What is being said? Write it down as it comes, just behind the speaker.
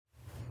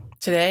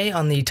Today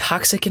on the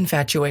toxic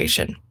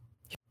infatuation,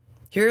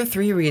 here are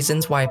 3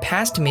 reasons why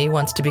past me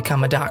wants to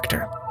become a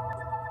doctor.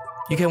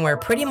 You can wear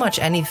pretty much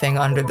anything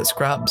under the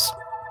scrubs,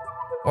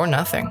 or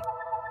nothing.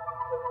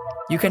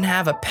 You can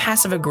have a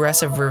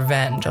passive-aggressive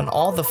revenge on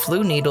all the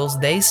flu needles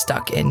they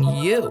stuck in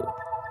you.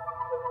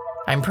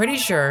 I'm pretty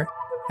sure,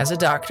 as a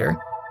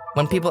doctor,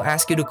 when people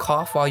ask you to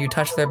cough while you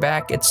touch their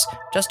back, it's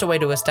just a way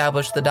to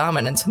establish the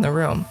dominance in the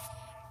room.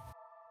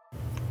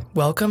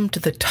 Welcome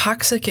to the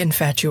toxic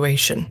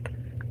infatuation.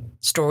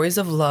 Stories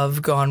of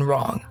love gone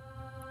wrong.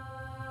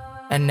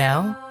 And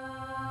now,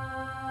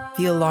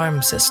 the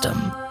alarm system.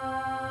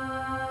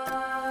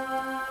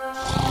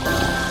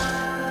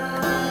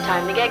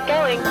 Time to get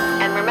going.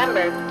 And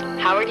remember,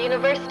 Howard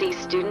University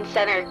Student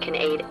Center can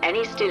aid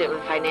any student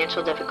with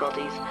financial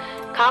difficulties,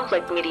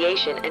 conflict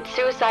mediation, and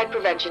suicide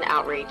prevention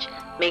outreach.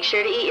 Make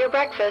sure to eat your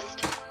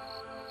breakfast.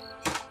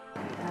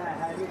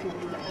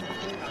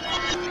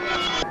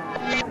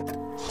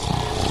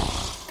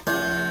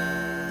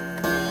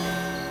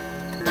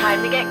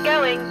 Time to get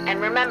going.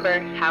 And remember,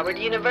 Howard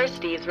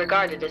University is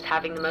regarded as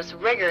having the most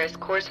rigorous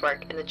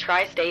coursework in the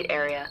tri-state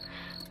area.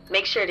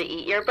 Make sure to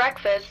eat your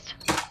breakfast.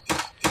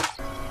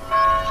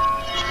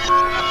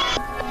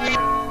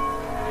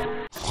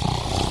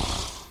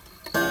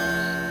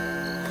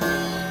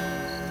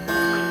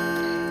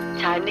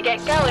 Time to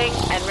get going.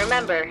 And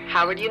remember,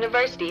 Howard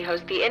University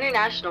hosts the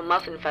International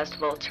Muffin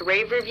Festival to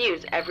rave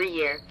reviews every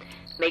year.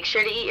 Make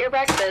sure to eat your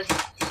breakfast.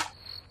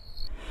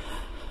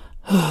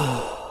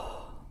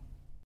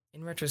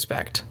 In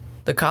retrospect,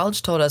 the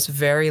college told us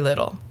very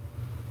little.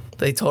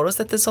 They told us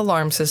that this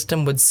alarm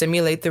system would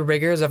simulate the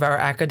rigors of our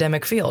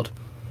academic field,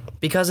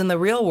 because in the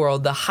real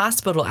world, the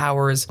hospital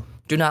hours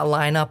do not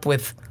line up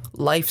with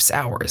life's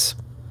hours.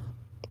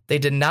 They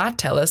did not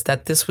tell us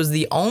that this was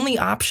the only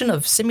option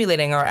of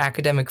simulating our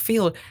academic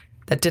field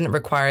that didn't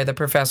require the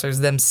professors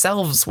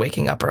themselves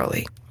waking up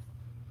early.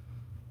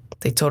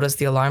 They told us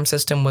the alarm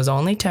system was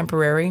only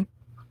temporary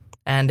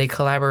and a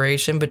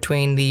collaboration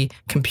between the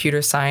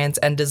computer science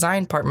and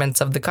design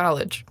departments of the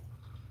college.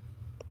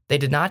 They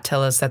did not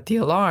tell us that the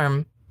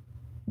alarm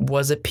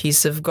was a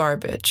piece of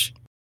garbage.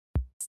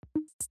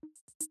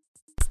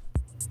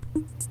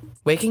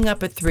 Waking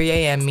up at 3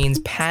 a.m. means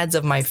pads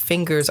of my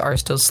fingers are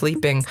still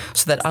sleeping,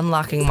 so that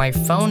unlocking my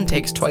phone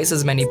takes twice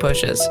as many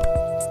pushes.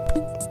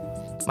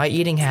 My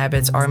eating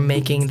habits are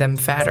making them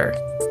fatter.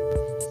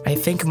 I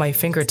think my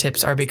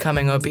fingertips are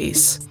becoming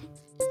obese.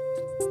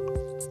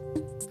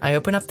 I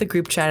open up the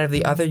group chat of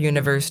the other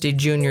university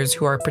juniors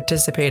who are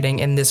participating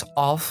in this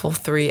awful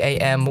 3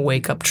 a.m.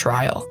 wake-up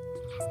trial.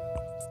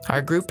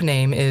 Our group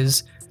name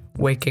is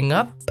Waking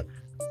Up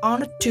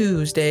on a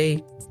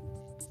Tuesday.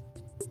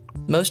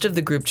 Most of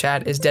the group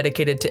chat is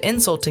dedicated to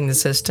insulting the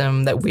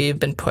system that we've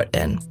been put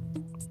in.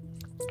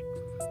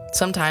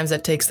 Sometimes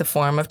that takes the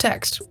form of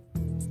text.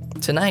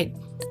 Tonight,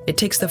 it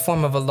takes the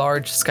form of a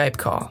large Skype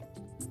call.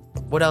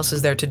 What else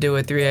is there to do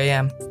at 3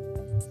 a.m.?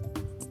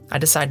 I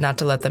decide not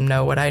to let them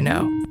know what I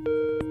know.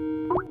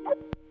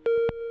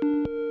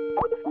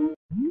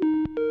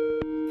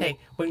 Hey,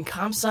 when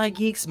ComSci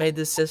Geeks made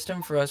this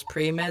system for us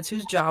pre-meds,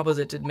 whose job was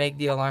it to make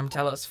the alarm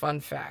tell us fun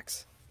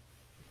facts?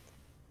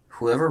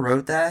 Whoever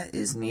wrote that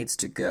needs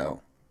to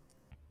go.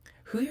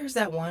 Who hears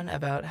that one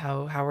about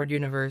how Howard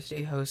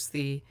University hosts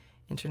the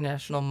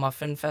International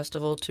Muffin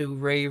Festival to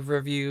rave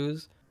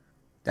reviews?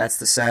 That's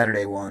the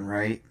Saturday one,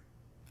 right?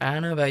 I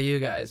don't know about you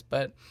guys,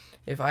 but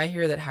if I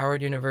hear that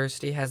Howard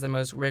University has the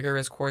most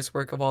rigorous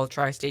coursework of all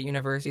tri-state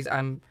universities,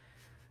 I'm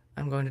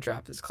going to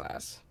drop this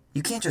class.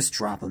 You can't just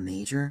drop a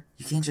major.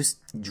 You can't just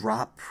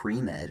drop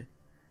pre-med.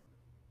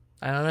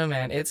 I don't know,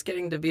 man. It's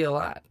getting to be a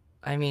lot.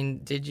 I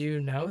mean, did you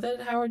know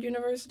that Howard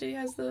University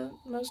has the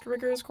most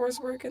rigorous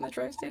coursework in the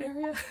tri-state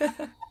area?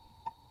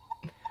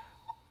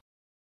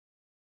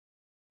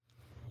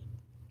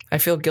 I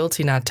feel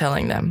guilty not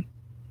telling them,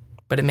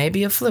 but it may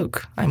be a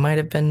fluke. I might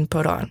have been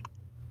put on.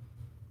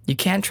 You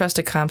can't trust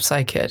a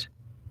ComSci kid,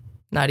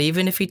 not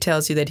even if he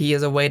tells you that he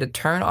has a way to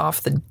turn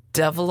off the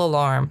devil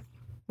alarm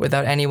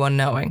without anyone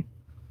knowing.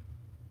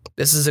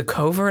 This is a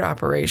covert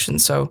operation,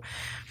 so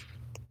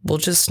we'll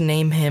just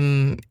name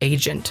him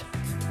Agent.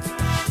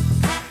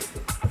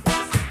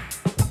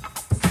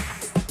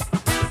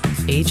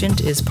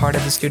 Agent is part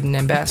of the student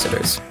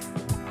ambassadors.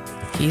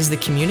 He's the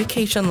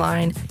communication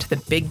line to the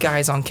big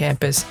guys on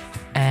campus,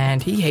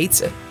 and he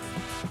hates it.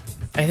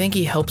 I think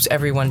he helps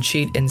everyone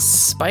cheat in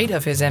spite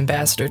of his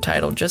ambassador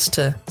title just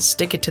to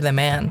stick it to the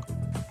man.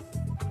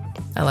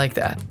 I like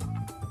that.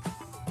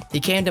 He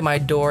came to my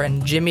door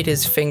and jimmied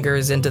his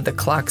fingers into the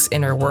clock's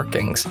inner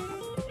workings.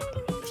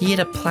 He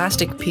had a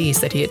plastic piece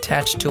that he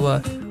attached to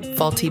a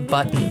faulty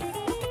button,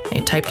 and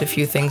he typed a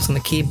few things on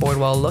the keyboard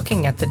while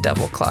looking at the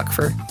devil clock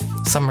for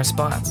some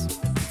response.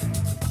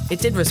 It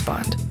did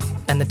respond,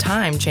 and the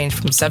time changed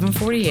from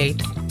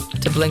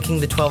 7:48 to blinking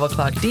the 12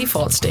 o'clock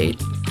default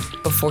state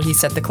before he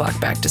set the clock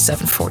back to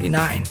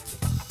 7:49.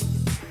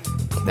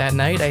 That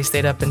night, I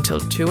stayed up until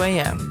 2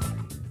 a.m.,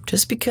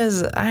 just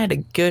because I had a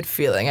good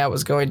feeling I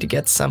was going to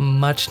get some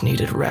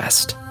much-needed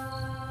rest.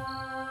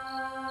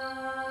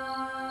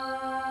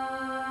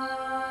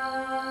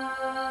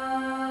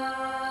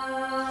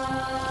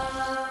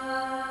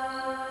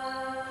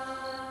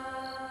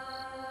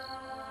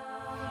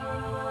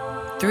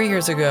 3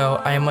 years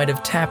ago, I might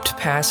have tapped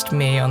Past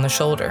Me on the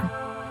shoulder.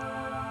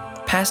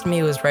 Past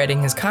Me was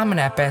writing his Common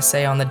App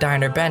essay on the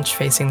diner bench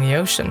facing the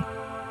ocean.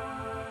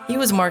 He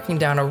was marking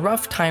down a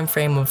rough time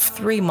frame of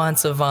 3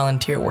 months of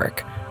volunteer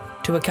work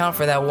to account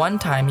for that one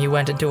time he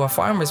went into a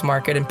farmer's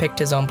market and picked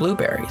his own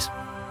blueberries.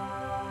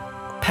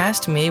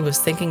 Past Me was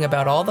thinking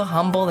about all the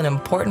humble and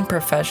important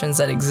professions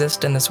that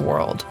exist in this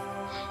world.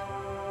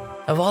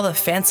 Of all the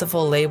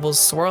fanciful labels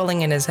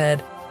swirling in his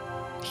head,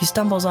 he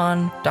stumbles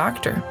on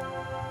doctor.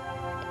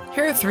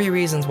 Here are 3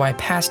 reasons why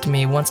Past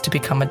Me wants to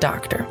become a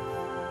doctor.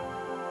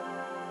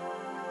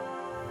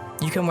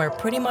 You can wear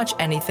pretty much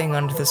anything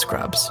under the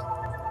scrubs.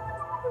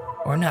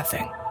 Or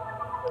nothing.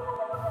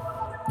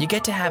 You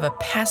get to have a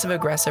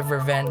passive-aggressive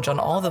revenge on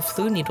all the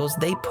flu needles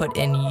they put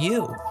in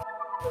you.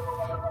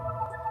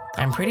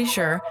 I'm pretty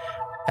sure,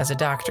 as a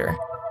doctor,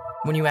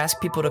 when you ask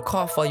people to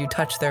cough while you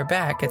touch their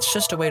back, it's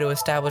just a way to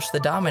establish the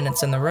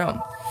dominance in the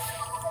room.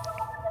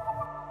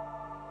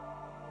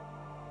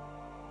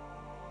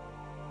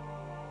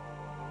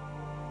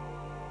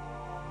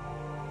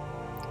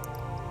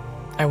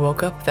 I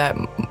woke up that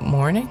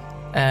morning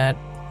at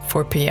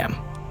 4 p.m.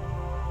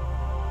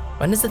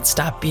 When does it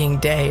stop being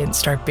day and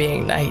start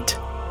being night?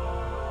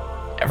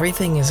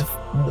 Everything is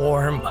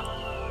warm.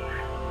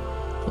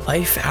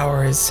 Life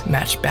hours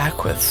match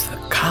back with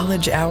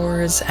college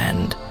hours,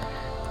 and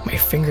my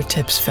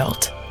fingertips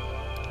felt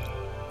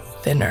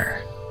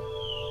thinner.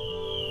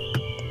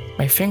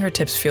 My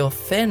fingertips feel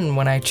thin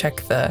when I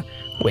check the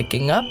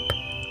Waking Up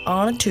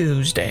on a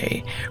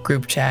Tuesday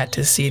group chat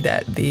to see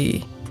that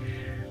the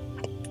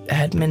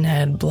admin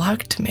had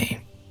blocked me.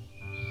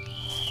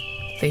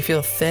 They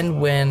feel thin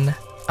when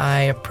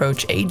I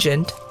approach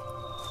Agent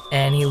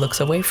and he looks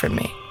away from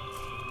me.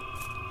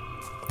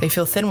 They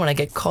feel thin when I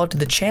get called to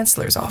the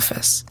Chancellor's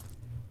office.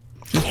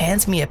 He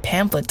hands me a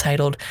pamphlet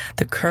titled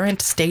The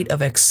Current State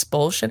of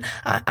Expulsion.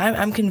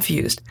 I'm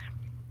confused.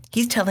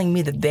 He's telling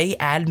me that they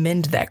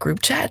adminned that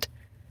group chat?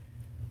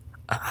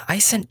 I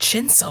sent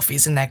chin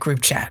selfies in that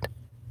group chat.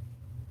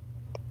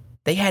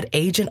 They had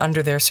Agent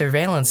under their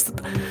surveillance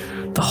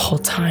the whole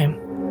time.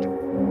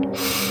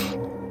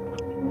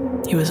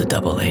 He was a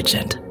double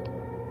agent.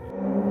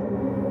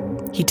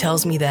 He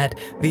tells me that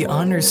the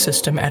honors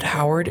system at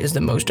Howard is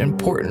the most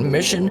important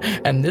mission,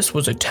 and this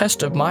was a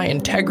test of my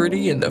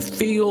integrity in the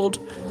field.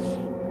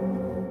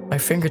 My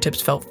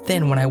fingertips felt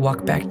thin when I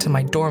walked back to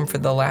my dorm for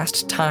the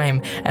last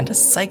time, and a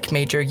psych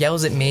major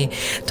yells at me,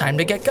 "Time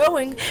to get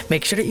going.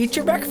 Make sure to eat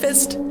your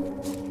breakfast."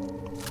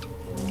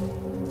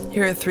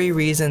 Here are 3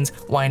 reasons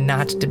why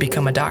not to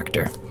become a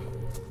doctor.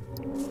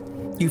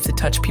 You have to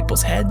touch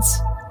people's heads,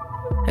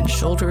 and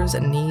shoulders,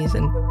 and knees,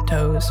 and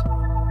toes.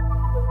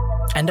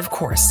 And of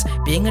course,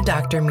 being a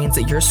doctor means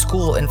that your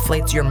school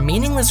inflates your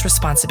meaningless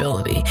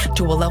responsibility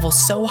to a level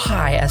so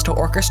high as to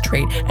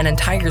orchestrate an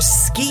entire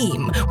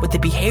scheme with the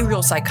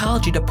behavioral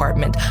psychology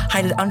department,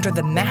 hide it under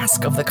the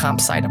mask of the comp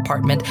sci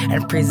department,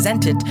 and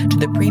present it to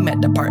the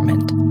pre-med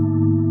department.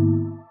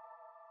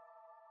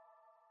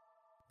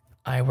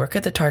 I work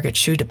at the Target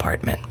shoe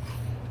department.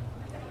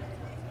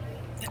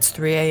 It's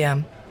 3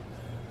 a.m.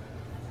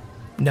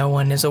 No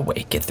one is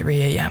awake at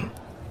 3 a.m.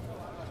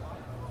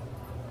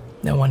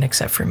 No one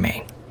except for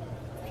me.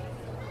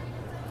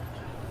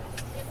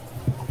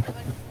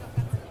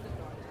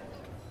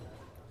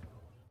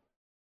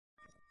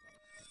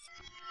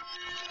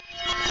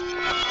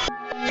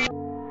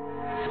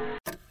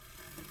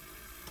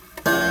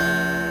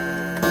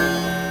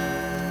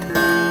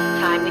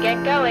 Time to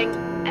get going.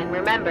 And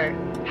remember,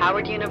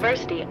 Howard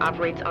University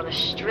operates on a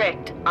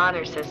strict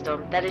honor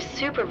system that is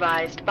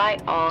supervised by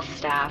all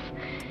staff.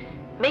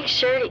 Make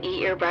sure to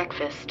eat your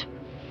breakfast.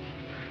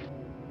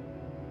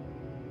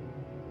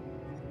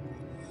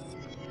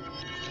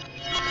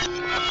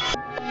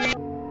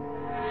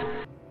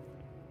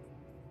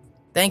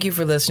 Thank you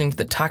for listening to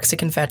The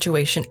Toxic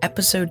Infatuation,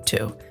 Episode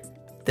 2.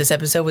 This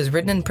episode was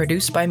written and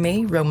produced by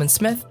me, Roman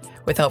Smith,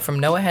 with help from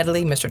Noah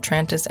Headley, Mr.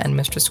 Trantis, and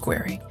Mr.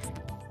 Squarey.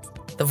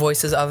 The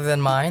voices other than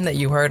mine that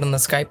you heard on the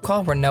Skype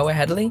call were Noah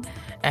Headley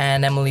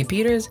and Emily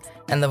Peters,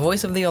 and the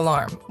voice of the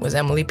alarm was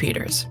Emily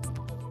Peters.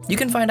 You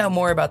can find out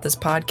more about this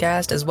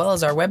podcast as well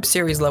as our web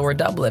series Lower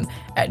Dublin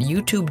at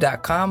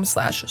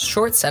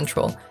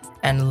youtube.com/shortcentral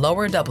and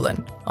Lower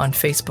Dublin on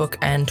Facebook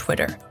and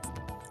Twitter.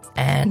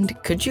 And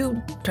could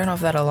you turn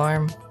off that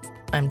alarm?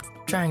 I'm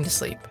trying to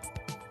sleep.